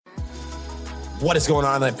What is going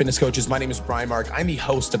on, online fitness coaches? My name is Brian Mark. I'm the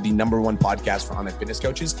host of the #1 podcast for online fitness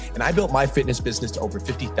coaches, and I built my fitness business to over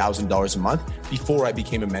 $50,000 a month before I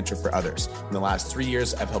became a mentor for others. In the last 3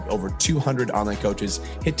 years, I've helped over 200 online coaches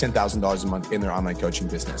hit $10,000 a month in their online coaching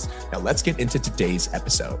business. Now, let's get into today's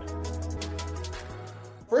episode.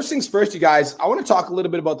 First things first, you guys, I want to talk a little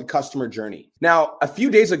bit about the customer journey. Now, a few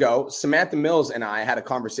days ago, Samantha Mills and I had a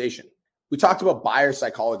conversation. We talked about buyer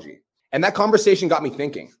psychology. And that conversation got me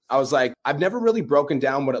thinking. I was like, I've never really broken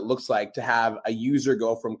down what it looks like to have a user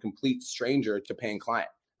go from complete stranger to paying client.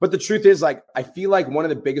 But the truth is, I feel like one of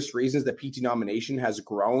the biggest reasons that PT Domination has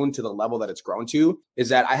grown to the level that it's grown to is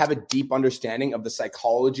that I have a deep understanding of the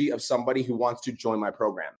psychology of somebody who wants to join my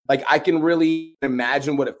program. I can really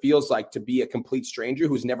imagine what it feels like to be a complete stranger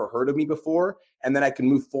who's never heard of me before. And then I can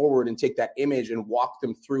move forward and take that image and walk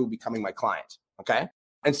them through becoming my client. Okay.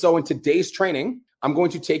 And so in today's training, I'm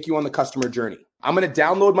going to take you on the customer journey. I'm going to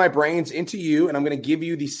download my brains into you, and I'm going to give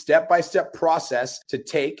you the step-by-step process to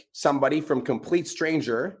take somebody from complete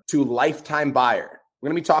stranger to lifetime buyer. We're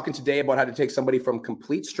going to be talking today about how to take somebody from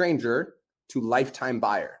complete stranger to lifetime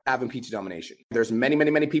buyer, having PT Domination. There's many,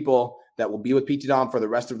 many, many people that will be with PT Dom for the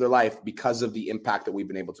rest of their life because of the impact that we've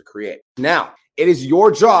been able to create. Now, it is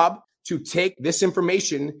your job to take this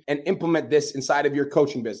information and implement this inside of your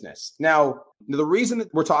coaching business. Now, the reason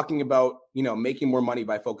that we're talking about, making more money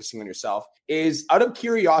by focusing on yourself is out of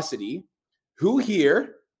curiosity, who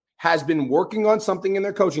here has been working on something in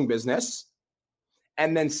their coaching business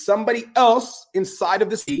and then somebody else inside of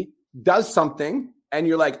the city does something and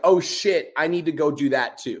you're like, oh shit, I need to go do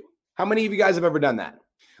that too. How many of you guys have ever done that?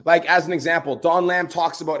 As an example, Don Lamb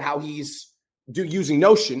talks about how he's using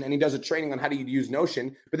Notion, and he does a training on how to use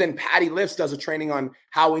Notion. But then Patty Lifts does a training on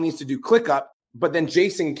how he needs to do ClickUp. But then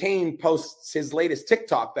Jason Kane posts his latest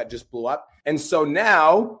TikTok that just blew up. And so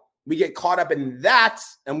now we get caught up in that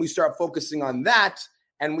and we start focusing on that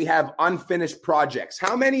and we have unfinished projects.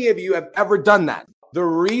 How many of you have ever done that? The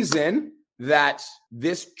reason that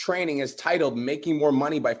this training is titled Making More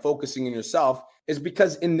Money by Focusing on Yourself is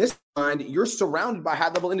because in this mind, you're surrounded by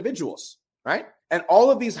high-level individuals, right? And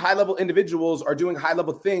all of these high-level individuals are doing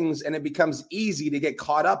high-level things, and it becomes easy to get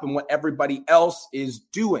caught up in what everybody else is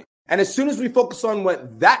doing. And as soon as we focus on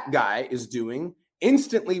what that guy is doing,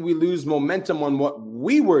 instantly we lose momentum on what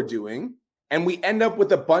we were doing, and we end up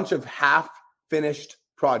with a bunch of half-finished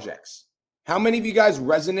projects. How many of you guys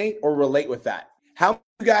resonate or relate with that? How many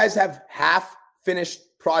of you guys have half-finished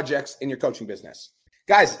projects in your coaching business?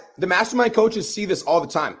 Guys, the mastermind coaches see this all the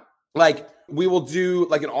time. We will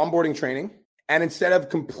do an onboarding training. And instead of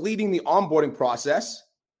completing the onboarding process,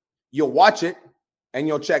 you'll watch it and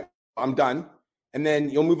you'll check, I'm done. And then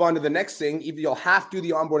you'll move on to the next thing. Either you'll half do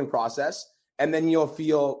the onboarding process and then you'll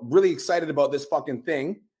feel really excited about this fucking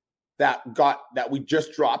thing that we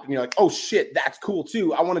just dropped. And you're like, oh shit, that's cool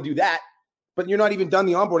too. I want to do that. But you're not even done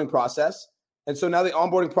the onboarding process. And so now the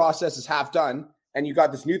onboarding process is half done and you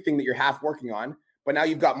got this new thing that you're half working on. But now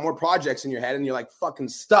you've got more projects in your head and you're fucking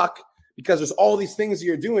stuck. Because there's all these things that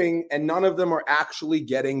you're doing and none of them are actually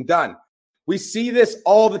getting done. We see this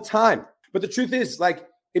all the time. But the truth is,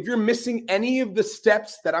 if you're missing any of the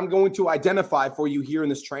steps that I'm going to identify for you here in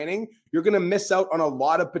this training, you're going to miss out on a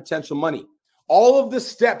lot of potential money. All of the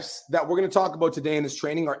steps that we're going to talk about today in this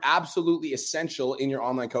training are absolutely essential in your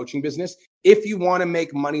online coaching business if you want to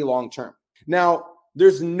make money long-term. Now,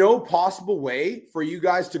 there's no possible way for you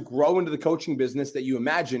guys to grow into the coaching business that you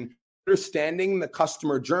imagine understanding the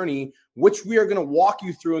customer journey, which we are going to walk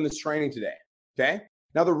you through in this training today. Okay.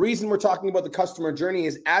 Now, the reason we're talking about the customer journey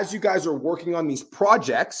is as you guys are working on these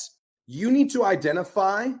projects, you need to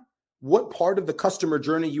identify what part of the customer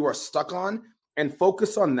journey you are stuck on and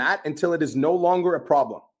focus on that until it is no longer a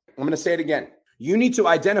problem. I'm going to say it again. You need to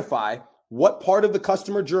identify what part of the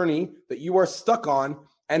customer journey that you are stuck on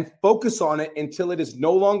and focus on it until it is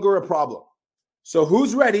no longer a problem. So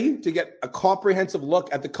who's ready to get a comprehensive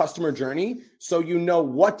look at the customer journey so you know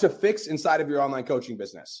what to fix inside of your online coaching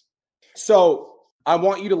business? So I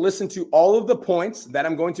want you to listen to all of the points that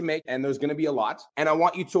I'm going to make, and there's going to be a lot. And I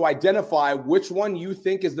want you to identify which one you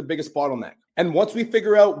think is the biggest bottleneck. And once we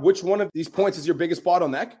figure out which one of these points is your biggest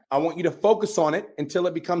bottleneck, I want you to focus on it until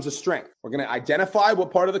it becomes a strength. We're going to identify what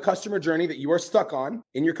part of the customer journey that you are stuck on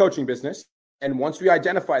in your coaching business. And once we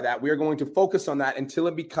identify that, we are going to focus on that until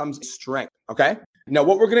it becomes strength. Okay. Now,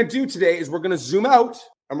 what we're going to do today is we're going to zoom out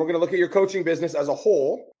and we're going to look at your coaching business as a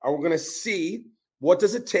whole. And we're going to see what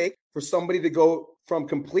does it take for somebody to go from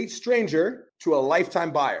complete stranger to a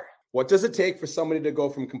lifetime buyer. What does it take for somebody to go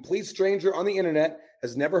from complete stranger on the internet,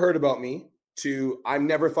 has never heard about me, to I'm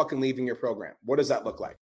never fucking leaving your program? What does that look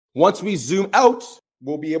like? Once we zoom out,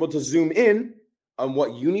 we'll be able to zoom in on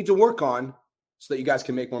what you need to work on so that you guys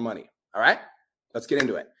can make more money. All right, let's get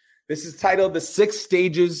into it. This is titled The 6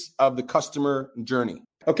 Stages of the Customer Journey.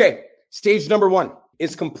 Okay, stage number 1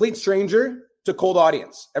 is complete stranger to cold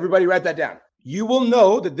audience. Everybody write that down. You will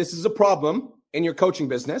know that this is a problem in your coaching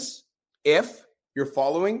business if your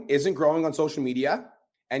following isn't growing on social media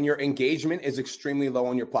and your engagement is extremely low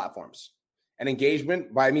on your platforms. And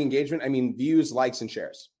engagement, by engagement, I mean views, likes, and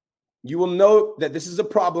shares. You will know that this is a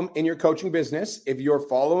problem in your coaching business if your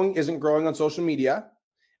following isn't growing on social media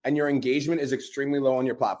and your engagement is extremely low on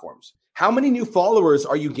your platforms. How many new followers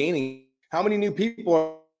are you gaining? How many new people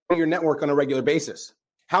are on your network on a regular basis?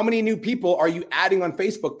 How many new people are you adding on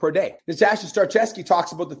Facebook per day? Natasha Starcheski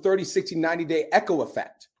talks about the 30, 60, 90-day echo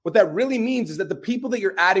effect. What that really means is that the people that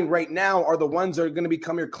you're adding right now are the ones that are going to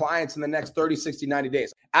become your clients in the next 30, 60, 90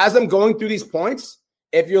 days. As I'm going through these points,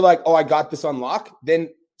 if you're like, oh, I got this on lock, then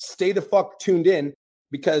stay the fuck tuned in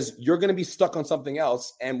because you're going to be stuck on something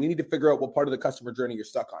else. And we need to figure out what part of the customer journey you're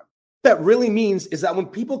stuck on. What that really means is that when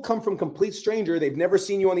people come from complete stranger, they've never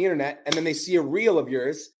seen you on the internet, and then they see a reel of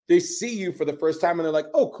yours, they see you for the first time and they're like,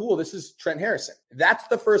 oh, cool, this is Trent Harrison. That's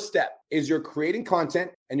the first step, is you're creating content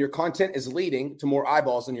and your content is leading to more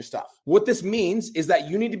eyeballs on your stuff. What this means is that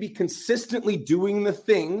you need to be consistently doing the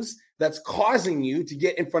things that's causing you to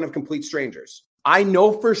get in front of complete strangers. I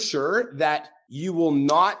know for sure that you will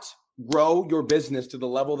not grow your business to the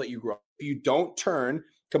level that you grow if you don't turn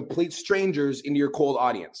complete strangers into your cold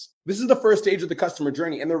audience. This is the first stage of the customer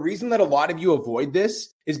journey. And the reason that a lot of you avoid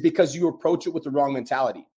this is because you approach it with the wrong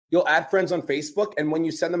mentality. You'll add friends on Facebook, and when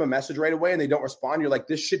you send them a message right away and they don't respond, you're like,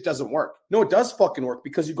 this shit doesn't work. No, it does fucking work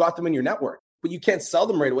because you got them in your network, but you can't sell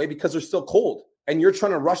them right away because they're still cold. And you're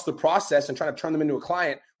trying to rush the process and trying to turn them into a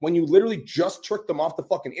client when you literally just tricked them off the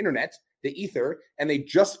fucking internet, the ether, and they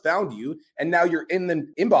just found you, and now you're in the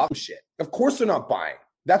inbox shit. Of course they're not buying.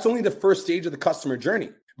 That's only the first stage of the customer journey.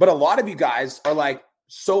 But a lot of you guys are like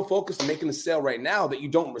so focused on making the sale right now that you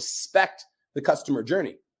don't respect the customer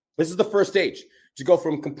journey. This is the first stage, to go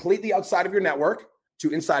from completely outside of your network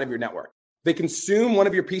to inside of your network. They consume one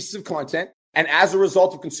of your pieces of content, and as a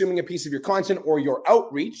result of consuming a piece of your content or your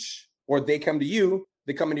outreach, or they come to you,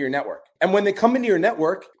 they come into your network. And when they come into your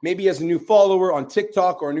network, maybe as a new follower on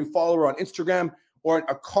TikTok or a new follower on Instagram or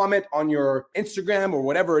a comment on your Instagram or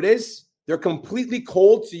whatever it is, they're completely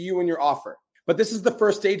cold to you and your offer. But this is the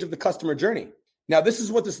first stage of the customer journey. Now, this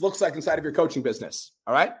is what this looks like inside of your coaching business.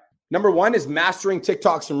 All right. Number 1 is mastering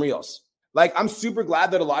TikToks and Reels. Like, I'm super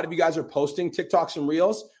glad that a lot of you guys are posting TikToks and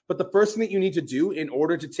Reels, but the first thing that you need to do in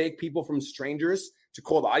order to take people from strangers to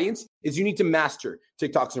cold audience is you need to master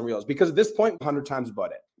TikToks and Reels, because at this point, 100 times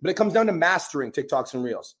about it. But it comes down to mastering TikToks and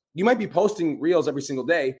Reels. You might be posting Reels every single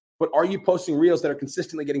day, but are you posting Reels that are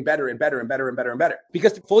consistently getting better and better and better and better and better?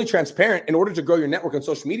 Because to be fully transparent, in order to grow your network on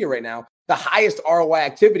social media right now, the highest ROI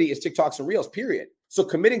activity is TikToks and Reels, period. So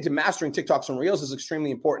committing to mastering TikToks and Reels is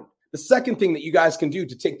extremely important. The second thing that you guys can do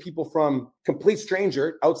to take people from complete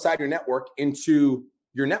stranger outside your network into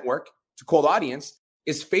your network to cold audience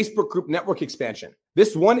is Facebook group network expansion.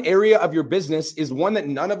 This one area of your business is one that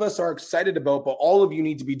none of us are excited about, but all of you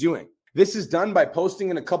need to be doing. This is done by posting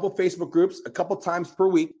in a couple Facebook groups a couple times per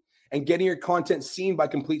week and getting your content seen by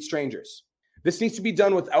complete strangers. This needs to be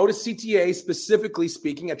done without a CTA, specifically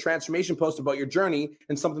speaking, a transformation post about your journey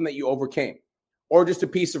and something that you overcame, or just a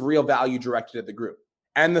piece of real value directed at the group.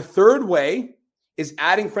 And the third way is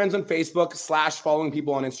adding friends on Facebook / following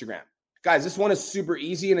people on Instagram. Guys, this one is super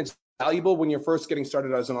easy and it's valuable when you're first getting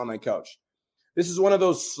started as an online coach. This is one of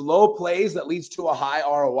those slow plays that leads to a high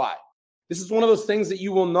ROI. This is one of those things that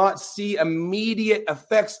you will not see immediate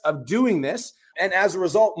effects of doing this. And as a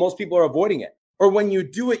result, most people are avoiding it. Or when you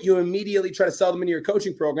do it, you immediately try to sell them into your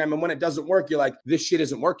coaching program. And when it doesn't work, you're like, this shit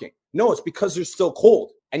isn't working. No, it's because they're still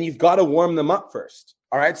cold and you've got to warm them up first.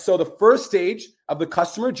 All right. So the first stage of the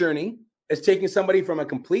customer journey is taking somebody from a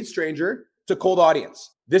complete stranger to cold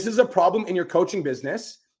audience. This is a problem in your coaching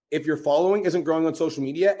business if your following isn't growing on social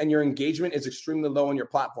media and your engagement is extremely low on your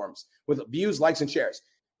platforms with views, likes, and shares.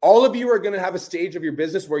 All of you are going to have a stage of your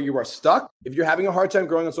business where you are stuck. If you're having a hard time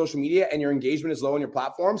growing on social media and your engagement is low on your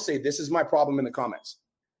platform, say, this is my problem in the comments.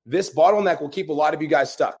 This bottleneck will keep a lot of you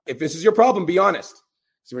guys stuck. If this is your problem, be honest. So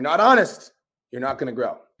if you're not honest, you're not going to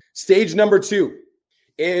grow. Stage number 2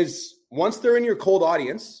 is once they're in your cold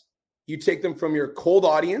audience, you take them from your cold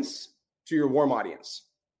audience to your warm audience.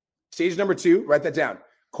 Stage number 2, write that down.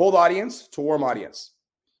 Cold audience to warm audience.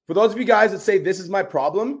 For those of you guys that say, this is my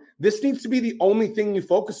problem, this needs to be the only thing you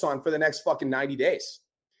focus on for the next fucking 90 days.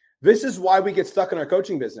 This is why we get stuck in our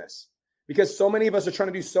coaching business, because so many of us are trying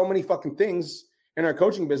to do so many fucking things in our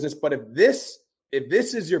coaching business. But if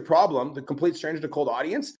this is your problem, the complete stranger to cold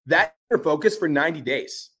audience, that's your focus for 90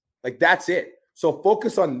 days. Like, that's it. So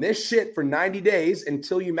focus on this shit for 90 days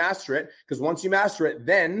until you master it. Because once you master it,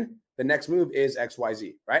 then the next move is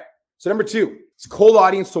XYZ, right? So number 2, it's cold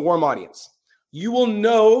audience to warm audience. You will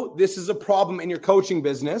know this is a problem in your coaching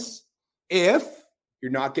business if you're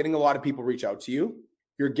not getting a lot of people reach out to you,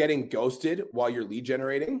 you're getting ghosted while you're lead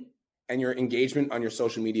generating, and your engagement on your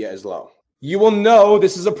social media is low. You will know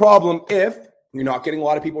this is a problem if you're not getting a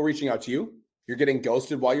lot of people reaching out to you, you're getting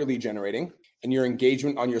ghosted while you're lead generating, and your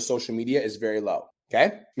engagement on your social media is very low.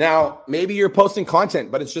 Okay. Now, maybe you're posting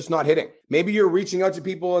content, but it's just not hitting. Maybe you're reaching out to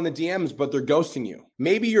people in the DMs, but they're ghosting you.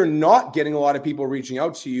 Maybe you're not getting a lot of people reaching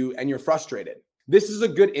out to you and you're frustrated. This is a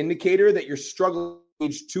good indicator that you're struggling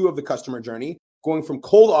with stage 2 of the customer journey, going from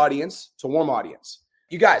cold audience to warm audience.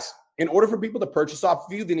 You guys, in order for people to purchase off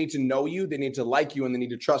of you, they need to know you, they need to like you, and they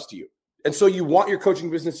need to trust you. And so you want your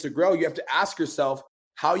coaching business to grow, you have to ask yourself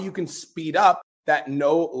how you can speed up that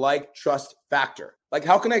know, like, trust factor. Like,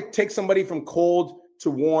 how can I take somebody from cold to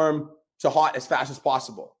warm to hot as fast as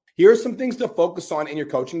possible? Here are some things to focus on in your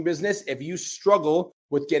coaching business if you struggle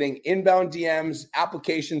with getting inbound DMs,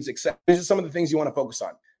 applications, etc. These are some of the things you want to focus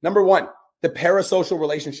on. Number 1, the parasocial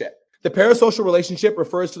relationship. The parasocial relationship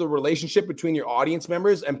refers to the relationship between your audience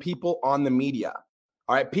members and people on the media.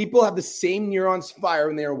 All right, people have the same neurons fire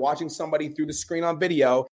when they are watching somebody through the screen on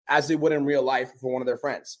video as they would in real life for one of their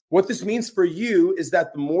friends. What this means for you is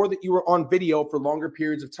that the more that you are on video for longer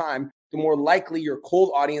periods of time, the more likely your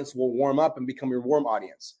cold audience will warm up and become your warm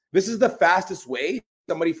audience. This is the fastest way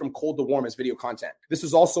somebody from cold to warm is video content. This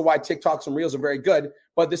is also why TikToks and Reels are very good,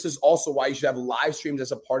 but this is also why you should have live streams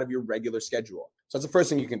as a part of your regular schedule. So that's the first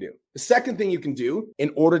thing you can do. The second thing you can do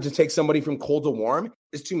in order to take somebody from cold to warm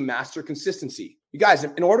is to master consistency. You guys,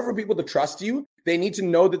 in order for people to trust you, they need to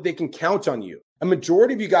know that they can count on you. A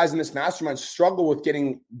majority of you guys in this mastermind struggle with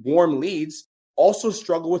getting warm leads, also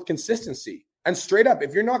struggle with consistency. And straight up,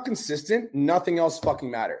 if you're not consistent, nothing else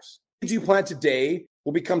fucking matters. Seeds you plant today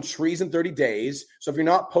will become trees in 30 days. So if you're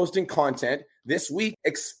not posting content this week,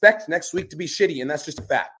 expect next week to be shitty. And that's just a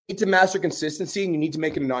fact. You need to master consistency and you need to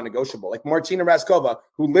make it a non-negotiable. Like Martina Raskova,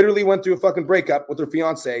 who literally went through a fucking breakup with her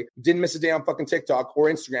fiance, didn't miss a day on fucking TikTok or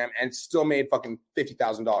Instagram and still made fucking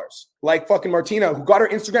 $50,000. Like fucking Martina, who got her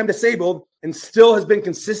Instagram disabled and still has been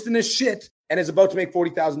consistent as shit and is about to make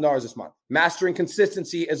 $40,000 this month. Mastering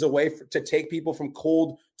consistency is a way to take people from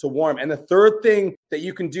cold to warm. And the third thing that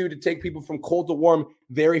you can do to take people from cold to warm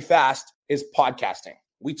very fast is podcasting.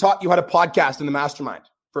 We taught you how to podcast in the mastermind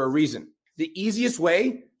for a reason. The easiest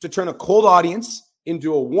way to turn a cold audience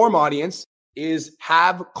into a warm audience is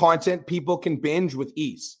have content people can binge with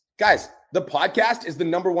ease. Guys, the podcast is the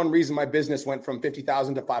number one reason my business went from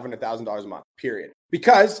 $50,000 to $500,000 a month, period.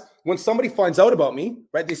 Because when somebody finds out about me,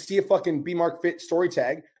 right, they see a fucking BMark Fit story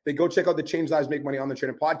tag, they go check out the Change Lives, Make Money on the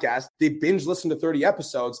Trainer podcast, they binge listen to 30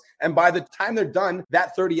 episodes, and by the time they're done,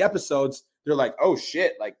 that 30 episodes, they're like, oh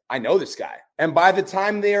shit, like I know this guy. And by the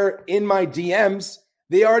time they're in my DMs,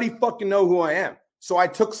 they already fucking know who I am. So I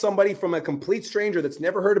took somebody from a complete stranger that's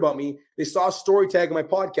never heard about me. They saw a story tag on my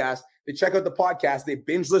podcast. They check out the podcast. They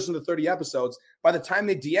binge listen to 30 episodes. By the time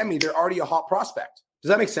they DM me, they're already a hot prospect. Does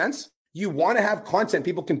that make sense? You want to have content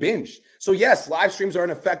people can binge. So yes, live streams are an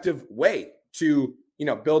effective way to,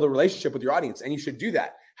 build a relationship with your audience, and you should do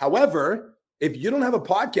that. However, if you don't have a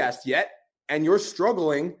podcast yet and you're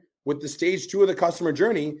struggling with the stage 2 of the customer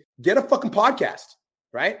journey, get a fucking podcast,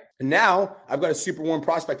 right? And now I've got a super warm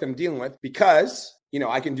prospect that I'm dealing with because,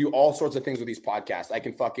 I can do all sorts of things with these podcasts. I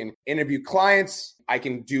can fucking interview clients. I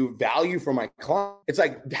can do value for my client. It's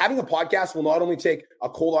like having a podcast will not only take a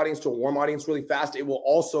cold audience to a warm audience really fast, it will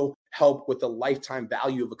also help with the lifetime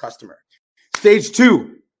value of a customer. Stage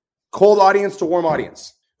 2, cold audience to warm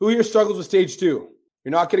audience. Who here struggles with stage 2?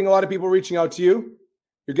 You're not getting a lot of people reaching out to you.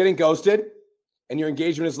 You're getting ghosted and your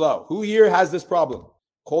engagement is low. Who here has this problem?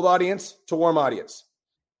 Cold audience to warm audience.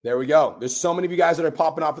 There we go. There's so many of you guys that are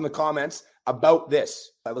popping off in the comments about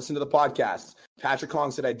this. I listened to the podcast. Patrick Hong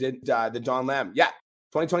said I did the Don Lamb. Yeah,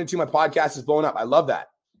 2022, my podcast is blowing up. I love that.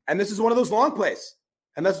 And this is one of those long plays.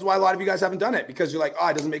 And this is why a lot of you guys haven't done it, because you're like,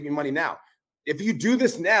 it doesn't make me money now. If you do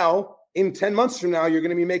this now, in 10 months from now, you're going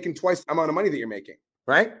to be making twice the amount of money that you're making,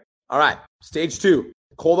 right? All right. Stage 2,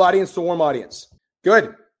 cold audience to warm audience.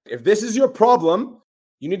 Good. If this is your problem,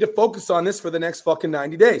 you need to focus on this for the next fucking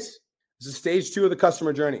 90 days. This is stage 2 of the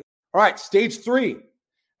customer journey. All right. Stage 3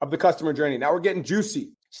 of the customer journey. Now we're getting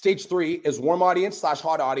juicy. Stage 3 is warm audience /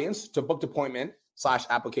 hot audience to booked appointment /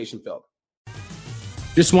 application filled.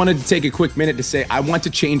 Just wanted to take a quick minute to say, I want to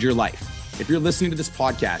change your life. If you're listening to this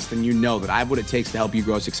podcast, then you know that I have what it takes to help you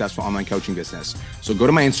grow a successful online coaching business. So go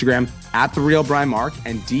to my Instagram @TheRealBrianMark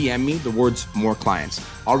and DM me the words more clients.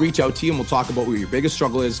 I'll reach out to you and we'll talk about what your biggest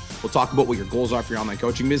struggle is. We'll talk about what your goals are for your online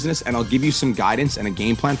coaching business, and I'll give you some guidance and a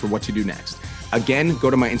game plan for what to do next. Again, go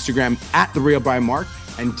to my Instagram @TheRealBrianMark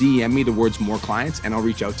and DM me the words more clients, and I'll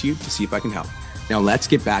reach out to you to see if I can help. Now let's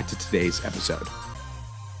get back to today's episode.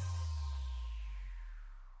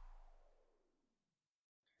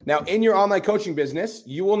 Now, in your online coaching business,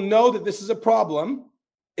 you will know that this is a problem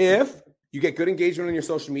if you get good engagement on your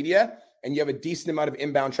social media and you have a decent amount of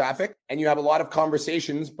inbound traffic and you have a lot of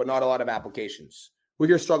conversations, but not a lot of applications. Who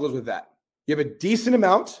here struggles with that? You have a decent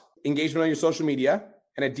amount engagement on your social media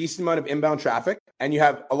and a decent amount of inbound traffic, and you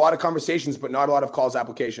have a lot of conversations, but not a lot of calls,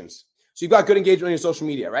 applications. So you've got good engagement on your social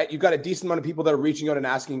media, right? You've got a decent amount of people that are reaching out and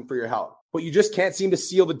asking for your help, but you just can't seem to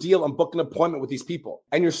seal the deal and book an appointment with these people.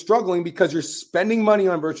 And you're struggling because you're spending money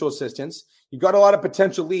on virtual assistants. You've got a lot of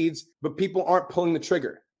potential leads, but people aren't pulling the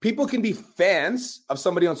trigger. People can be fans of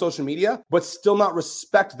somebody on social media, but still not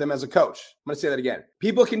respect them as a coach. I'm going to say that again.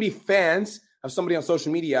 People can be fans of somebody on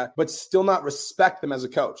social media, but still not respect them as a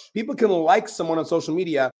coach. People can like someone on social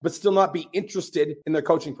media, but still not be interested in their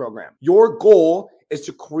coaching program. Your goal is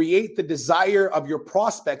to create the desire of your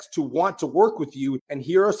prospects to want to work with you. And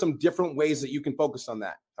here are some different ways that you can focus on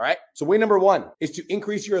that. All right. So way number one is to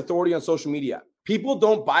increase your authority on social media. People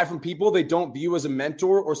don't buy from people they don't view as a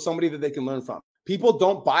mentor or somebody that they can learn from. People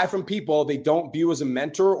don't buy from people they don't view as a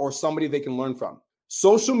mentor or somebody they can learn from.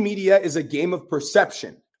 Social media is a game of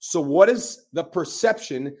perception. So what is the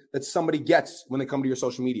perception that somebody gets when they come to your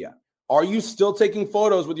social media? Are you still taking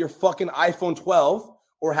photos with your fucking iPhone 12,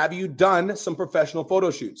 or have you done some professional photo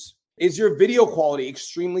shoots? Is your video quality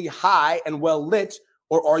extremely high and well lit,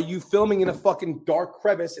 or are you filming in a fucking dark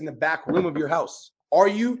crevice in the back room of your house? Are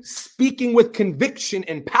you speaking with conviction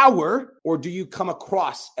and power, or do you come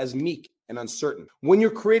across as meek and uncertain? When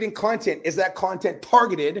you're creating content, is that content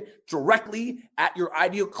targeted directly at your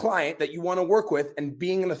ideal client that you want to work with and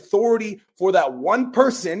being an authority for that one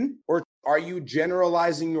person, or are you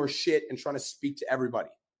generalizing your shit and trying to speak to everybody?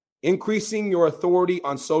 Increasing your authority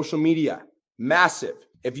on social media, massive.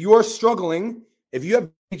 If you are struggling, if you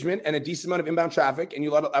have engagement and a decent amount of inbound traffic and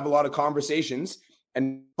you have a lot of conversations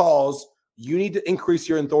and calls, you need to increase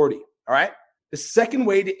your authority, all right? The second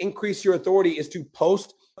way to increase your authority is to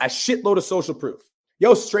post a shitload of social proof.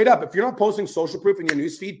 Yo, straight up, if you're not posting social proof in your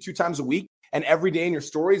newsfeed 2 times a week and every day in your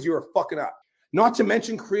stories, you are fucking up. Not to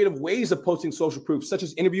mention creative ways of posting social proof, such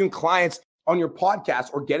as interviewing clients on your podcast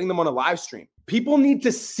or getting them on a live stream. People need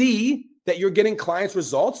to see that you're getting clients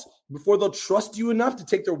results before they'll trust you enough to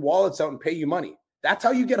take their wallets out and pay you money. That's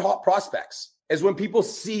how you get hot prospects, is when people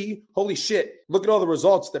see, holy shit, look at all the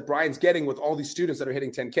results that Brian's getting with all these students that are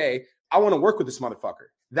hitting 10K. I want to work with this motherfucker.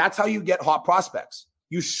 That's how you get hot prospects.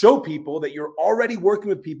 You show people that you're already working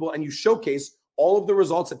with people, and you showcase all of the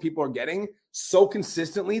results that people are getting so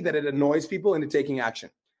consistently that it annoys people into taking action.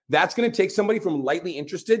 That's going to take somebody from lightly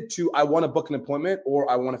interested to I want to book an appointment or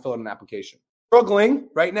I want to fill out an application. Struggling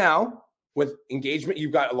right now with engagement.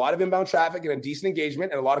 You've got a lot of inbound traffic and a decent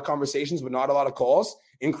engagement and a lot of conversations, but not a lot of calls.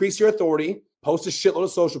 Increase your authority, post a shitload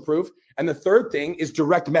of social proof. And the third thing is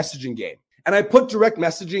direct messaging game. And I put direct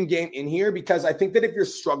messaging game in here because I think that if you're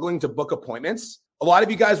struggling to book appointments, a lot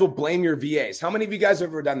of you guys will blame your VAs. How many of you guys have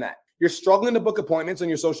ever done that? You're struggling to book appointments on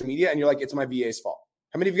your social media and you're like, it's my VA's fault.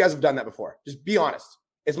 How many of you guys have done that before? Just be honest.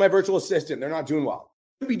 It's my virtual assistant. They're not doing well.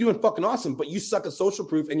 You could be doing fucking awesome, but you suck at social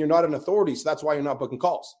proof and you're not an authority. So that's why you're not booking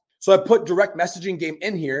calls. So I put direct messaging game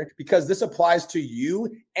in here because this applies to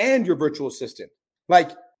you and your virtual assistant.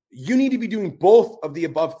 Like, you need to be doing both of the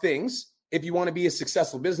above things if you want to be a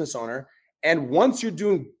successful business owner. And once you're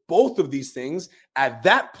doing both of these things, at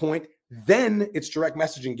that point, then it's direct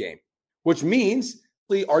messaging game, which means,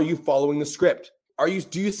 are you following the script?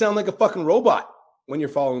 Do you sound like a fucking robot when you're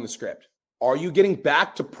following the script? Are you getting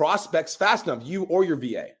back to prospects fast enough, you or your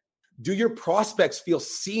VA? Do your prospects feel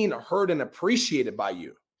seen, heard, and appreciated by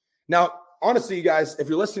you? Now, honestly, you guys, if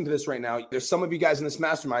you're listening to this right now, there's some of you guys in this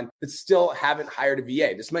mastermind that still haven't hired a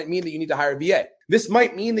VA. This might mean that you need to hire a VA. This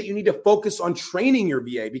might mean that you need to focus on training your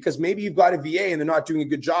VA because maybe you've got a VA and they're not doing a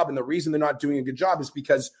good job. And the reason they're not doing a good job is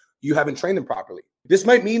because you haven't trained them properly. This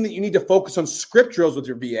might mean that you need to focus on script drills with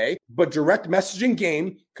your VA, but direct messaging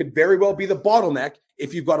game could very well be the bottleneck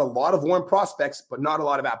if you've got a lot of warm prospects, but not a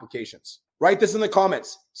lot of applications. Write this in the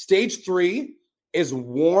comments. Stage 3 is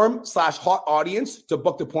warm/hot audience to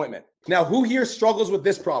booked appointment. Now, who here struggles with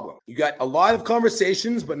this problem? You got a lot of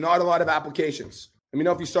conversations, but not a lot of applications. Let me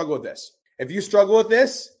know if you struggle with this. If you struggle with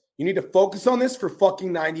this, you need to focus on this for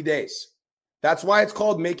fucking 90 days. That's why it's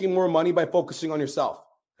called making more money by focusing on yourself.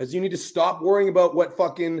 is you need to stop worrying about what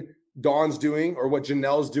fucking Dawn's doing or what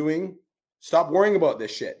Janelle's doing. Stop worrying about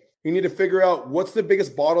this shit. You need to figure out what's the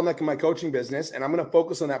biggest bottleneck in my coaching business, and I'm going to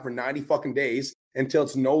focus on that for 90 fucking days until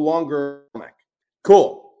it's no longer a bottleneck.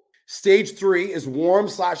 Cool. Stage 3 is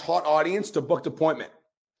warm/hot audience to booked appointment.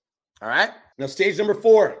 All right. Now, stage number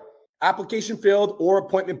 4, application filled or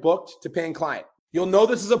appointment booked to paying client. You'll know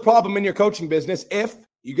this is a problem in your coaching business if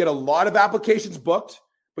you get a lot of applications booked,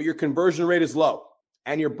 but your conversion rate is low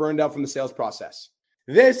and you're burned out from the sales process.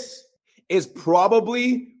 This is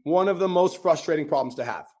probably one of the most frustrating problems to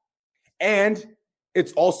have. And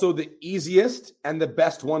it's also the easiest and the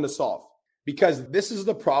best one to solve, because this is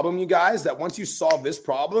the problem, you guys, that once you solve this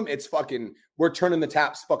problem, it's fucking, we're turning the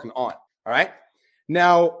taps fucking on. All right.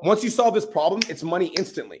 Now, once you solve this problem, it's money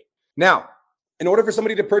instantly. Now, in order for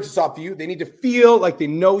somebody to purchase off you, they need to feel like they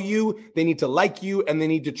know you, they need to like you, and they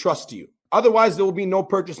need to trust you. Otherwise, there will be no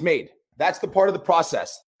purchase made. That's the part of the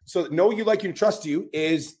process. So know you, like you, and trust you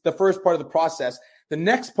is the first part of the process. The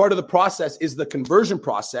next part of the process is the conversion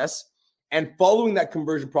process, and following that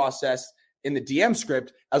conversion process in the DM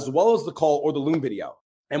script, as well as the call or the Loom video.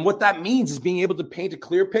 And what that means is being able to paint a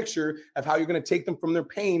clear picture of how you're going to take them from their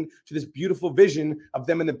pain to this beautiful vision of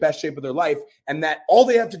them in the best shape of their life. And that all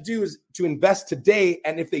they have to do is to invest today.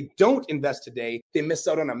 And if they don't invest today, they miss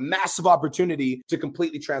out on a massive opportunity to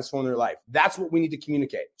completely transform their life. That's what we need to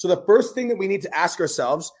communicate. So the first thing that we need to ask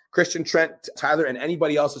ourselves, Christian, Trent, Tyler, and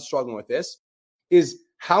anybody else that's struggling with this, is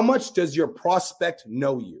how much does your prospect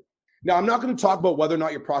know you? Now, I'm not going to talk about whether or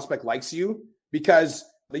not your prospect likes you, because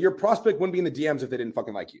your prospect wouldn't be in the DMs if they didn't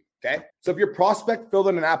fucking like you, okay? So if your prospect filled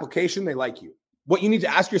in an application, they like you. What you need to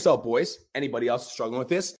ask yourself, boys, anybody else struggling with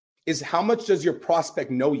this, is how much does your prospect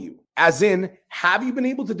know you? As in, have you been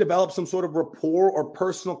able to develop some sort of rapport or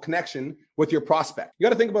personal connection with your prospect? You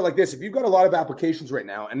got to think about it like this. If you've got a lot of applications right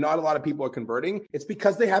now and not a lot of people are converting, it's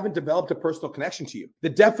because they haven't developed a personal connection to you. The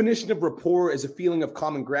definition of rapport is a feeling of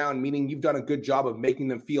common ground, meaning you've done a good job of making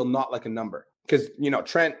them feel not like a number. Because, you know,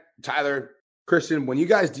 Trent, Tyler, Christian, when you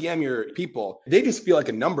guys DM your people, they just feel like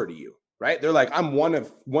a number to you, right? They're like, I'm one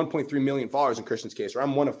of 1.3 million followers in Christian's case, or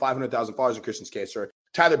I'm one of 500,000 followers in Christian's case, or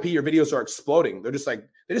Tyler P, your videos are exploding. They're just like,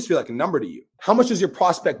 they just feel like a number to you. How much does your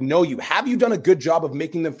prospect know you? Have you done a good job of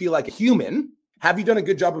making them feel like a human? Have you done a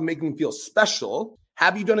good job of making them feel special?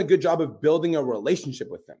 Have you done a good job of building a relationship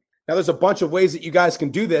with them? Now, there's a bunch of ways that you guys can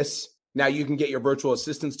do this. Now, you can get your virtual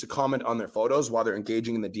assistants to comment on their photos while they're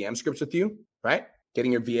engaging in the DM scripts with you, right?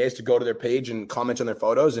 Getting your VAs to go to their page and comment on their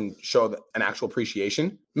photos and show an actual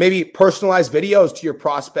appreciation. Maybe personalize videos to your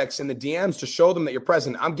prospects in the DMs to show them that you're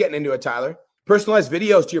present. I'm getting into it, Tyler. Personalize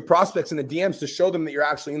videos to your prospects in the DMs to show them that you're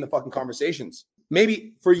actually in the fucking conversations.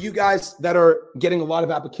 Maybe for you guys that are getting a lot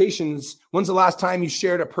of applications, when's the last time you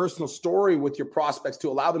shared a personal story with your prospects to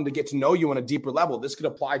allow them to get to know you on a deeper level? This could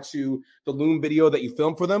apply to the Loom video that you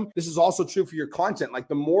film for them. This is also true for your content. Like,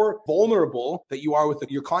 the more vulnerable that you are with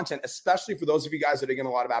your content, especially for those of you guys that are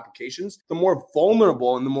getting a lot of applications, the more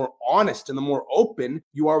vulnerable and the more honest and the more open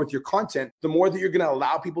you are with your content, the more that you're going to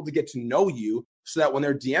allow people to get to know you, so that when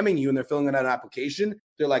they're DMing you and they're filling out an application,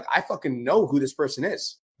 they're like, I fucking know who this person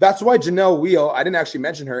is. That's why Janelle Wheel, I didn't actually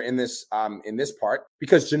mention her in this part,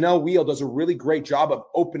 because Janelle Wheel does a really great job of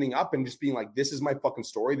opening up and just being like, this is my fucking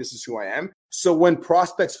story. This is who I am. So when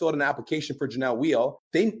prospects fill out an application for Janelle Wheel,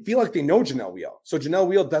 they feel like they know Janelle Wheel. So Janelle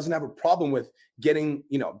Wheel doesn't have a problem with getting,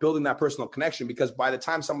 building that personal connection, because by the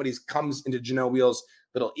time somebody comes into Janelle Wheel's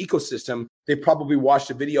little ecosystem, they probably watched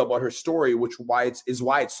a video about her story, which is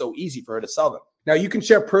why it's so easy for her to sell them. Now, you can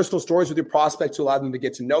share personal stories with your prospect to allow them to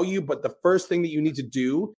get to know you, but the first thing that you need to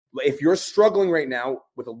do, if you're struggling right now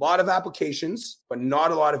with a lot of applications, but not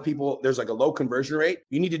a lot of people, there's like a low conversion rate,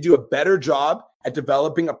 you need to do a better job at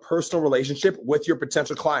developing a personal relationship with your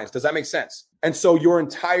potential clients. Does that make sense? And so your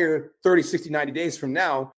entire 30, 60, 90 days from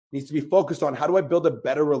now needs to be focused on, how do I build a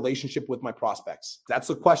better relationship with my prospects? That's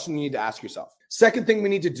the question you need to ask yourself. Second thing we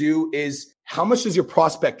need to do is, how much does your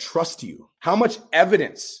prospect trust you? How much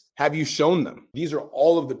evidence have you shown them? These are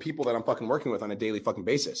all of the people that I'm fucking working with on a daily fucking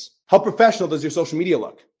basis. How professional does your social media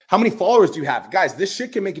look? How many followers do you have? Guys, this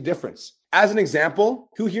shit can make a difference. As an example,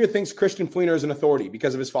 who here thinks Christian Fleener is an authority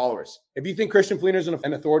because of his followers? If you think Christian Fleener is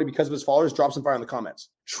an authority because of his followers, drop some fire in the comments.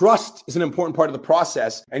 Trust is an important part of the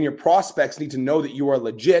process, and your prospects need to know that you are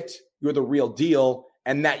legit, you're the real deal,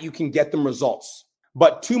 and that you can get them results.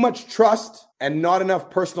 But too much trust and not enough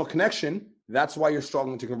personal connection, that's why you're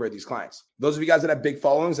struggling to convert these clients. Those of you guys that have big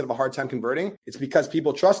followings that have a hard time converting, it's because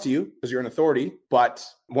people trust you because you're an authority, but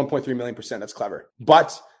 1.3 million %, that's clever.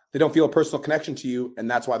 But they don't feel a personal connection to you, and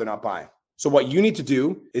that's why they're not buying. So what you need to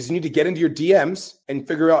do is you need to get into your DMs and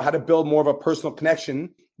figure out how to build more of a personal connection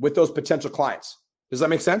with those potential clients. Does that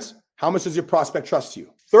make sense? How much does your prospect trust you?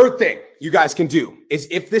 Third thing you guys can do is,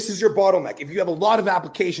 if this is your bottleneck, if you have a lot of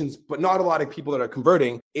applications, but not a lot of people that are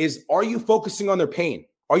converting, is, are you focusing on their pain?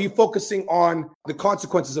 Are you focusing on the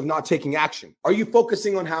consequences of not taking action? Are you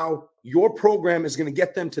focusing on how your program is going to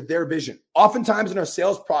get them to their vision? Oftentimes in our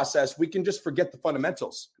sales process, we can just forget the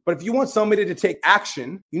fundamentals. But if you want somebody to take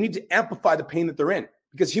action, you need to amplify the pain that they're in,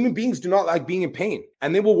 because human beings do not like being in pain,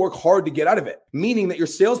 and they will work hard to get out of it. Meaning that in your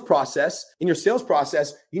sales process, you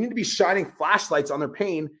need to be shining flashlights on their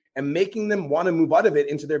pain and making them want to move out of it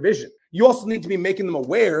into their vision. You also need to be making them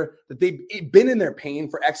aware that they've been in their pain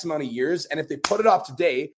for X amount of years. And if they put it off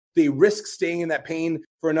today, they risk staying in that pain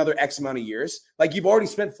for another X amount of years. Like, you've already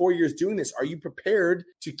spent 4 years doing this. Are you prepared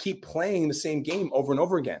to keep playing the same game over and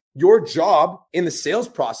over again? Your job in the sales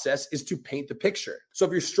process is to paint the picture. So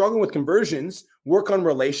if you're struggling with conversions, work on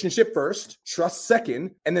relationship first, trust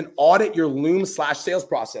second, and then audit your Loom/sales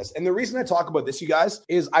process. And the reason I talk about this, you guys,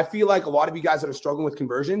 is I feel like a lot of you guys that are struggling with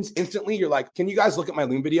conversions, instantly you're like, can you guys look at my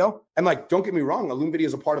Loom video? And like, don't get me wrong, a Loom video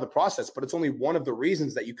is a part of the process, but it's only one of the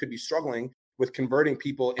reasons that you could be struggling with converting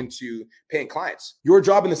people into paying clients. Your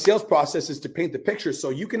job in the sales process is to paint the picture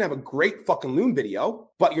so you can have a great fucking Loom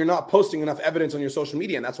video, but you're not posting enough evidence on your social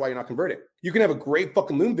media, and that's why you're not converting. You can have a great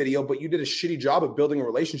fucking Loom video, but you did a shitty job of building a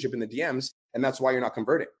relationship in the DMs, and that's why you're not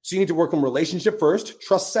converting. So you need to work on relationship first,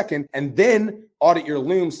 trust second, and then audit your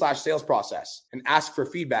Loom/sales process and ask for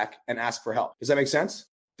feedback and ask for help. Does that make sense?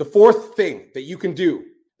 The fourth thing that you can do,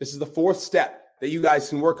 this is the fourth step that you guys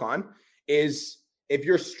can work on, is if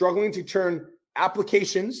you're struggling to turn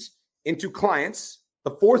applications into clients,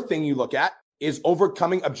 the fourth thing you look at is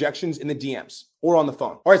overcoming objections in the DMs or on the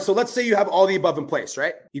phone. All right, so let's say you have all the above in place,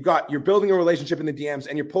 right? You're building a relationship in the DMs,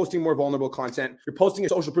 and you're posting more vulnerable content. You're posting your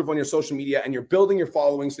social proof on your social media, and you're building your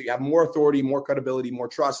following so you have more authority, more credibility, more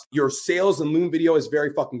trust. Your sales and Loom video is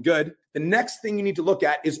very fucking good. The next thing you need to look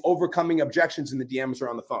at is overcoming objections in the DMs or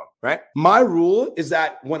on the phone, right? My rule is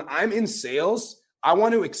that when I'm in sales, I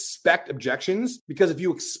want to expect objections, because if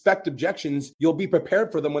you expect objections, you'll be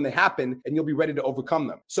prepared for them when they happen, and you'll be ready to overcome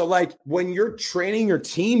them. So like, when you're training your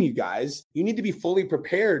team, you guys, you need to be fully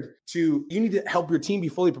prepared you need to help your team be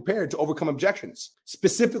fully prepared to overcome objections.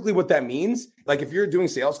 Specifically what that means, like if you're doing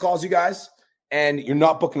sales calls, you guys, and you're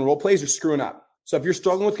not booking role plays, you're screwing up. So if you're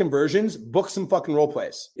struggling with conversions, book some fucking role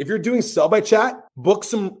plays. If you're doing sell by chat, book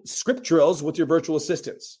some script drills with your virtual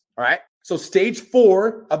assistants. All right. So stage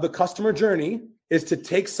 4 of the customer journey is to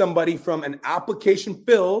take somebody from an application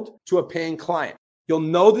filled to a paying client. You'll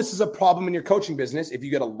know this is a problem in your coaching business if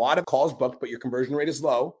you get a lot of calls booked, but your conversion rate is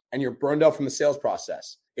low and you're burned out from the sales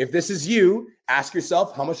process. If this is you, ask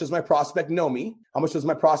yourself, how much does my prospect know me? How much does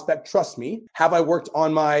my prospect trust me? Have I worked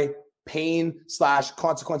on my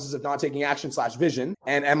pain/consequences of not taking action/vision?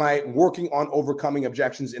 And am I working on overcoming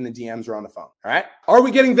objections in the DMs or on the phone? All right. Are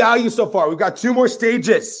we getting value so far? We've got 2 more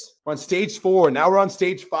stages. We're on stage 4. Now we're on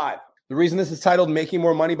stage 5. The reason this is titled Making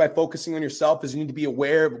More Money by Focusing on Yourself is you need to be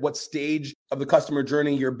aware of what stage of the customer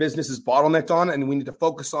journey your business is bottlenecked on, and we need to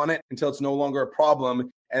focus on it until it's no longer a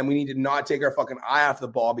problem. And we need to not take our fucking eye off the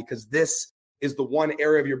ball, because this is the one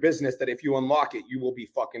area of your business that if you unlock it, you will be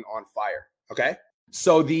fucking on fire. Okay.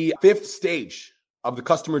 So the 5th stage of the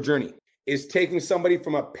customer journey is taking somebody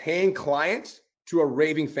from a paying client to a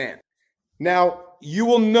raving fan. Now, you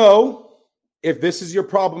will know if this is your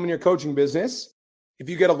problem in your coaching business if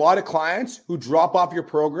you get a lot of clients who drop off your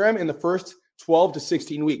program in the first 12 to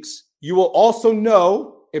 16 weeks. You will also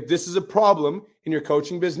know if this is a problem in your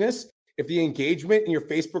coaching business if the engagement in your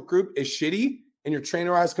Facebook group is shitty and your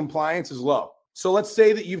trainerized compliance is low. So let's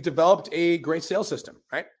say that you've developed a great sales system,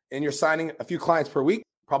 right? And you're signing a few clients per week,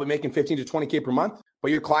 probably making 15 to 20K per month, but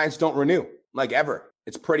your clients don't renew, like ever.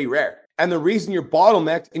 It's pretty rare. And the reason you're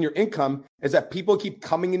bottlenecked in your income is that people keep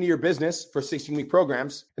coming into your business for 16-week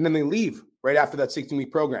programs, and then they leave right after that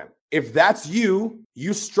 16-week program. If that's you,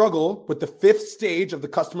 you struggle with the 5th stage of the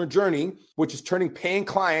customer journey, which is turning paying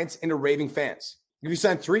clients into raving fans. If you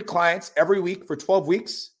sign 3 clients every week for 12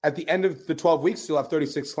 weeks, at the end of the 12 weeks, you'll have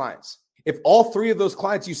 36 clients. If all 3 of those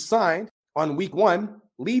clients you signed on week 1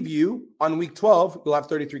 leave you on week 12, you'll have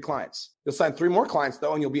 33 clients. You'll sign 3 more clients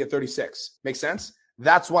though, and you'll be at 36. Make sense?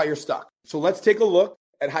 That's why you're stuck. So let's take a look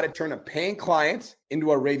at how to turn a paying client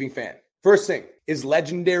into a raving fan. First thing is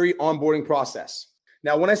legendary onboarding process.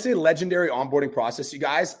 Now, when I say legendary onboarding process, you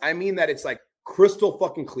guys, I mean that it's like crystal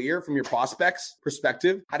fucking clear from your prospect's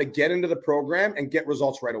perspective how to get into the program and get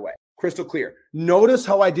results right away. Crystal clear. Notice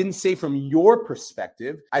how I didn't say from your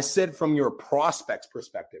perspective. I said from your prospect's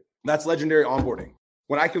perspective. That's legendary onboarding.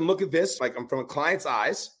 When I can look at this, like I'm from a client's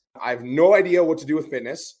eyes, I have no idea what to do with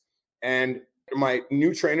fitness. And my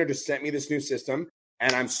new trainer just sent me this new system.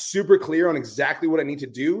 And I'm super clear on exactly what I need to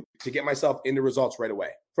do to get myself into results right away.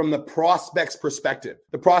 From the prospect's perspective,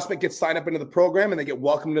 the prospect gets signed up into the program and they get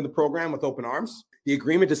welcomed into the program with open arms. The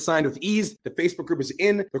agreement is signed with ease. The Facebook group is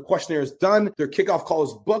in. Their questionnaire is done. Their kickoff call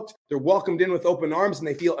is booked. They're welcomed in with open arms and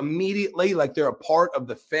they feel immediately like they're a part of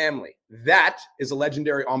the family. That is a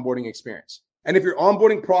legendary onboarding experience. And if your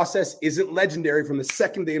onboarding process isn't legendary from the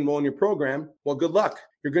second they enroll in your program, well, good luck.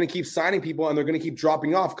 You're going to keep signing people and they're going to keep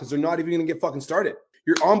dropping off because they're not even going to get fucking started.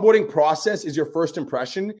 Your onboarding process is your first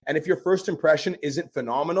impression. And if your first impression isn't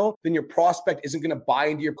phenomenal, then your prospect isn't going to buy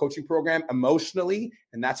into your coaching program emotionally.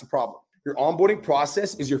 And that's a problem. Your onboarding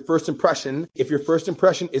process is your first impression. If your first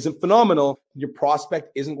impression isn't phenomenal, your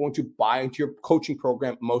prospect isn't going to buy into your coaching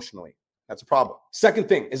program emotionally. That's a problem. Second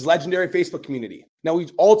thing is legendary Facebook community. Now,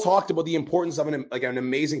 we've all talked about the importance of an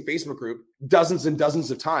amazing Facebook group dozens and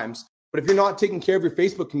dozens of times. But if you're not taking care of your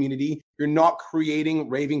Facebook community, you're not creating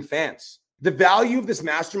raving fans. The value of this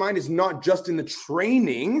mastermind is not just in the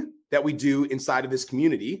training that we do inside of this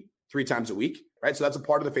community 3 times a week, right? So that's a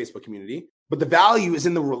part of the Facebook community. But the value is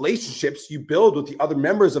in the relationships you build with the other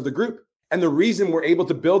members of the group. And the reason we're able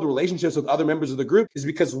to build relationships with other members of the group is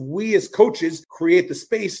because we as coaches create the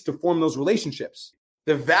space to form those relationships.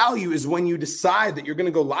 The value is when you decide that you're going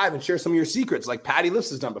to go live and share some of your secrets like Patty Lifts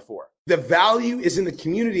has done before. The value is in the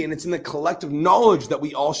community and it's in the collective knowledge that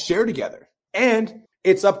we all share together. And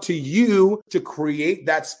it's up to you to create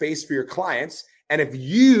that space for your clients. And if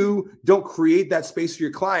you don't create that space for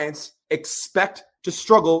your clients, expect to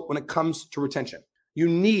struggle when it comes to retention. You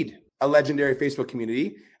need a legendary Facebook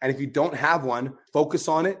community. And if you don't have one, focus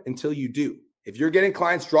on it until you do. If you're getting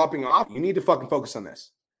clients dropping off, you need to fucking focus on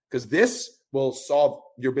this because this will solve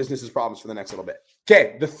your business's problems for the next little bit.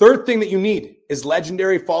 Okay, the third thing that you need is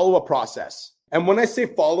legendary follow-up process. And when I say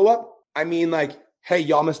follow-up, I mean like, hey,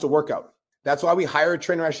 y'all missed a workout. That's why we hire a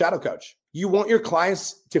trainer as Shadow Coach. You want your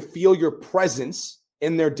clients to feel your presence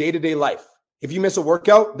in their day-to-day life. If you miss a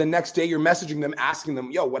workout, the next day you're messaging them, asking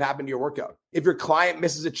them, yo, what happened to your workout? If your client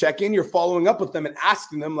misses a check-in, you're following up with them and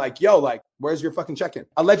asking them like, yo, like, where's your fucking check-in?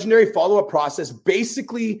 A legendary follow-up process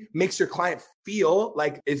basically makes your client feel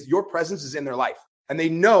like your presence is in their life. And they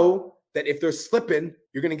know that if they're slipping,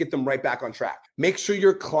 you're going to get them right back on track. Make sure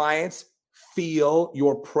your clients feel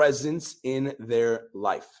your presence in their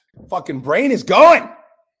life. Fucking brain is going.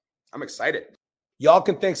 I'm excited. Y'all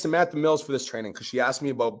can thank Samantha Mills for this training because she asked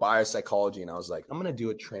me about buyer psychology and I was like, I'm going to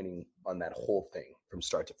do a training on that whole thing from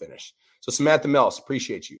start to finish. So Samantha Mills,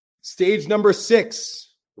 appreciate you. Stage number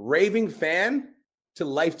 6, raving fan to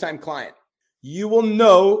lifetime client. You will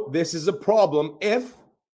know this is a problem if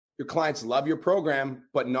your clients love your program,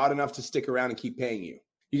 but not enough to stick around and keep paying you.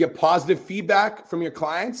 You get positive feedback from your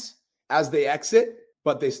clients as they exit,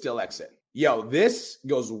 but they still exit. Yo, this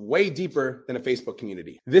goes way deeper than a Facebook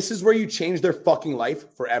community. This is where you change their fucking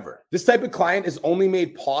life forever. This type of client is only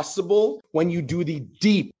made possible when you do the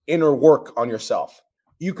deep inner work on yourself.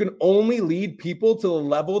 You can only lead people to the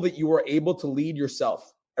level that you are able to lead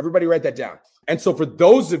yourself. Everybody write that down. And so for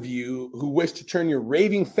those of you who wish to turn your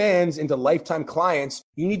raving fans into lifetime clients,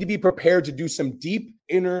 you need to be prepared to do some deep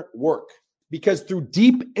inner work. Because through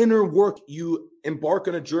deep inner work, you embark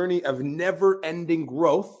on a journey of never-ending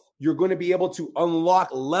growth. You're going to be able to unlock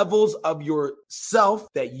levels of yourself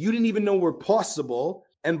that you didn't even know were possible.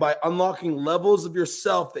 And by unlocking levels of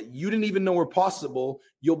yourself that you didn't even know were possible,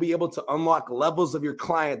 you'll be able to unlock levels of your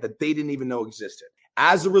client that they didn't even know existed.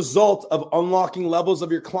 As a result of unlocking levels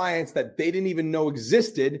of your clients that they didn't even know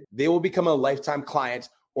existed, they will become a lifetime client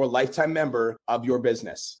or lifetime member of your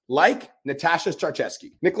business. Like Natasha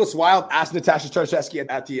Starcheski. Nicholas Wilde asked Natasha Starcheski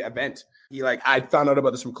at the event. I found out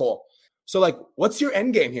about this from Cole. So what's your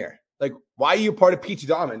end game here? Why are you part of PT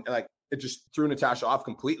Dom? And it just threw Natasha off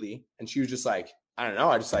completely. And she was just like, I don't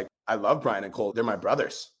know. I love Brian and Cole. They're my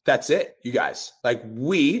brothers. That's it, you guys.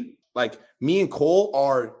 Me and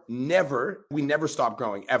Cole we never stop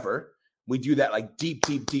growing ever. We do that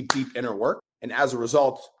deep inner work. And as a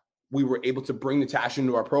result, we were able to bring Natasha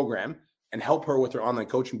into our program and help her with her online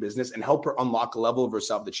coaching business and help her unlock a level of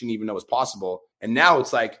herself that she didn't even know was possible. And now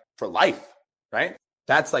it's for life, right?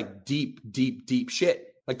 That's deep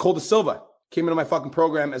shit. Cole Da Silva came into my fucking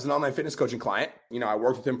program as an online fitness coaching client. I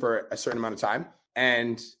worked with him for a certain amount of time.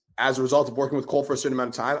 And as a result of working with Cole for a certain amount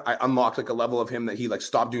of time, I unlocked a level of him that he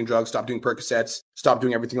stopped doing drugs, stopped doing Percocets, stopped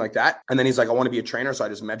doing everything like that. And then he's like, I want to be a trainer. So I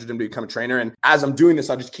just measured him to become a trainer. And as I'm doing this,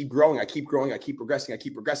 I just keep growing. I keep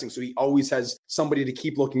progressing. So he always has somebody to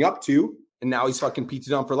keep looking up to. And now he's fucking PT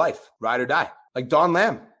Dom for life, ride or die. Don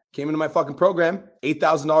Lamb came into my fucking program,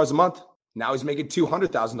 $8,000 a month. Now he's making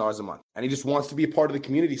 $200,000 a month, and he just wants to be a part of the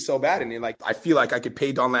community so bad. And I feel like I could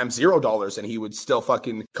pay Don Lamb $0 and he would still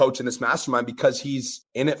fucking coach in this mastermind because he's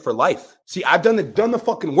in it for life. See, I've done the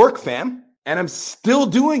fucking work, fam, and I'm still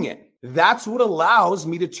doing it. That's what allows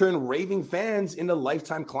me to turn raving fans into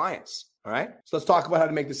lifetime clients. All right. So let's talk about how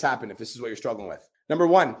to make this happen if this is what you're struggling with. Number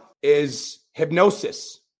one is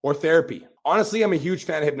hypnosis or therapy. Honestly, I'm a huge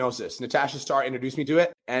fan of hypnosis. Natasha Starr introduced me to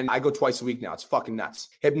it, and I go twice a week now. It's fucking nuts.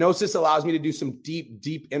 Hypnosis allows me to do some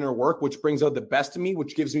deep inner work, which brings out the best of me,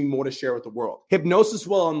 which gives me more to share with the world. Hypnosis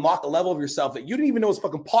will unlock a level of yourself that you didn't even know was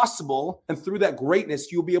fucking possible. And through that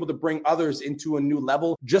greatness, you'll be able to bring others into a new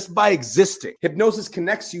level just by existing. Hypnosis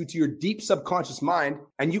connects you to your deep subconscious mind,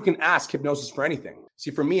 and you can ask hypnosis for anything. See,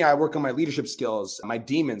 for me, I work on my leadership skills, my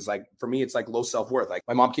demons. Like for me, it's like low self-worth. Like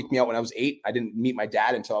my mom kicked me out when I was 8. I didn't meet my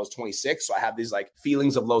dad until I was 26. So I have these like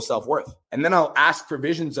feelings of low self-worth. And then I'll ask for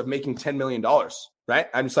visions of making $10 million, right?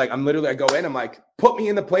 I go in, I'm like, put me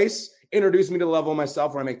in the place, introduce me to the level of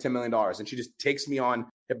myself where I make $10 million. And she just takes me on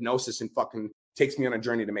hypnosis and fucking takes me on a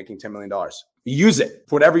journey to making $10 million. Use it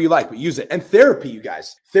for whatever you like, but use it. And therapy, you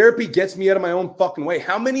guys. Therapy gets me out of my own fucking way.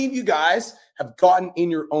 How many of you guys have gotten in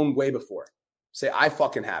your own way before? Say, I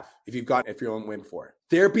fucking have, if you've gotten your own way before.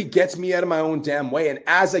 Therapy gets me out of my own damn way. And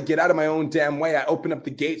as I get out of my own damn way, I open up the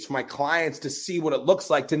gates for my clients to see what it looks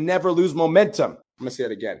like to never lose momentum. I'm going to say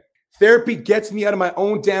it again. Therapy gets me out of my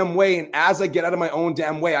own damn way. And as I get out of my own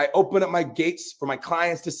damn way, I open up my gates for my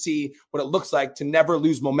clients to see what it looks like to never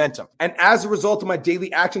lose momentum. And as a result of my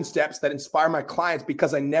daily action steps that inspire my clients,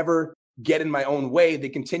 because I never get in my own way, they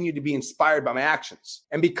continue to be inspired by my actions.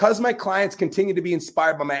 And because my clients continue to be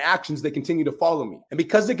inspired by my actions, they continue to follow me. And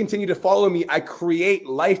because they continue to follow me, I create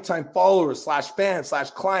lifetime followers / fans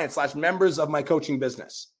 / clients / members of my coaching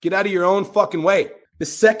business. Get out of your own fucking way. The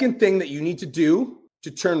second thing that you need to do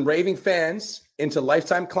to turn raving fans into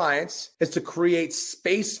lifetime clients is to create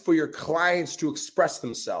space for your clients to express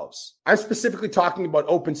themselves. I'm specifically talking about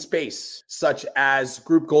open space, such as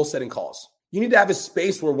group goal setting calls. You need to have a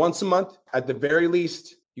space where once a month, at the very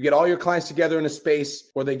least, you get all your clients together in a space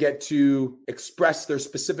where they get to express their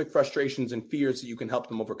specific frustrations and fears that you can help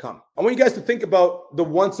them overcome. I want you guys to think about the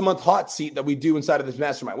once a month hot seat that we do inside of this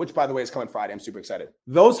mastermind, which by the way is coming Friday. I'm super excited.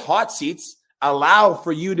 Those hot seats allow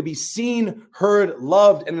for you to be seen, heard,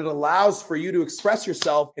 loved, and it allows for you to express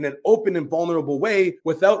yourself in an open and vulnerable way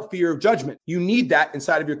without fear of judgment. You need that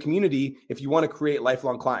inside of your community if you want to create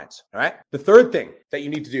lifelong clients, all right? The third thing that you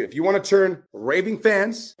need to do if you want to turn raving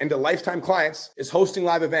fans into lifetime clients is hosting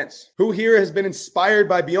live events. Who here has been inspired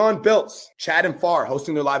by Beyond Built's Chad and Farr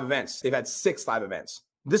hosting their live events? They've had 6 live events.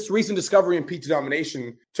 This recent discovery in P2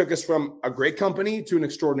 Domination took us from a great company to an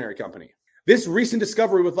extraordinary company. This recent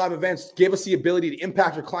discovery with live events gave us the ability to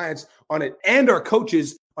impact our clients on it and our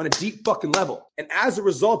coaches on a deep fucking level. And as a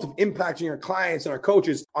result of impacting our clients and our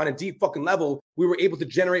coaches on a deep fucking level, we were able to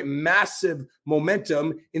generate massive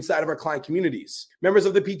momentum inside of our client communities. Members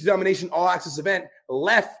of the P2 Domination All Access event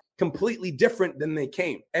left completely different than they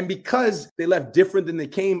came. And because they left different than they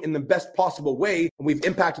came in the best possible way, and we've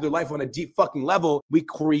impacted their life on a deep fucking level, we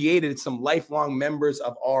created some lifelong members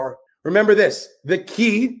of our... Remember this, the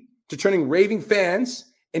key to turning raving fans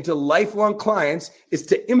into lifelong clients is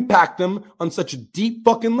to impact them on such a deep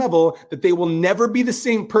fucking level that they will never be the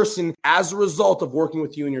same person as a result of working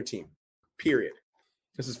with you and your team. Period.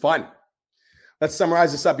 This is fun. Let's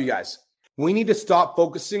summarize this up, you guys. We need to stop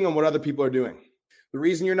focusing on what other people are doing. The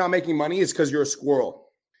reason you're not making money is because you're a squirrel.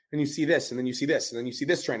 And you see this, and then you see this, and then you see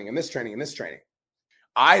this training, and this training, and this training.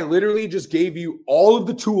 I literally just gave you all of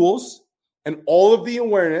the tools and all of the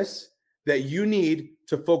awareness that you need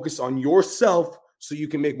to focus on yourself so you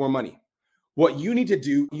can make more money. What you need to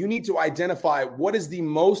do, you need to identify what is the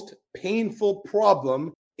most painful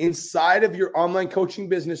problem inside of your online coaching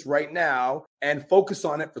business right now and focus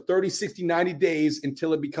on it for 30, 60, 90 days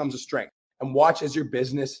until it becomes a strength. And watch as your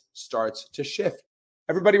business starts to shift.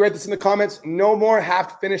 Everybody write this in the comments. No more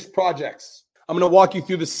half-finished projects. I'm going to walk you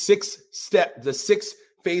through the 6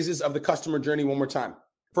 phases of the customer journey one more time.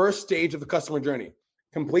 First stage of the customer journey,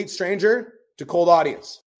 complete stranger to cold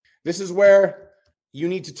audience. This is where you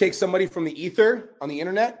need to take somebody from the ether on the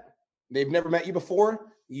internet. They've never met you before.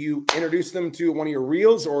 You introduce them to one of your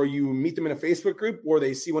reels, or you meet them in a Facebook group, or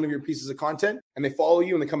they see one of your pieces of content and they follow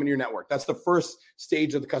you and they come into your network. That's the first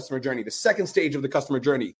stage of the customer journey. The second stage of the customer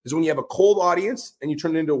journey is when you have a cold audience and you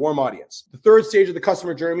turn it into a warm audience. The third stage of the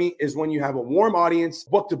customer journey is when you have a warm audience,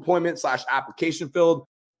 book deployment / application filled.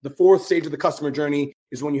 The fourth stage of the customer journey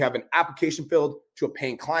is when you have an application filled to a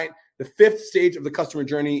paying client. The fifth stage of the customer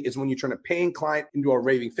journey is when you turn a paying client into a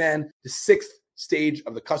raving fan. The sixth stage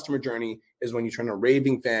of the customer journey is when you turn a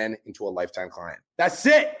raving fan into a lifetime client. That's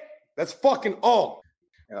it. That's fucking all.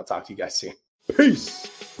 And I'll talk to you guys soon.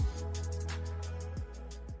 Peace.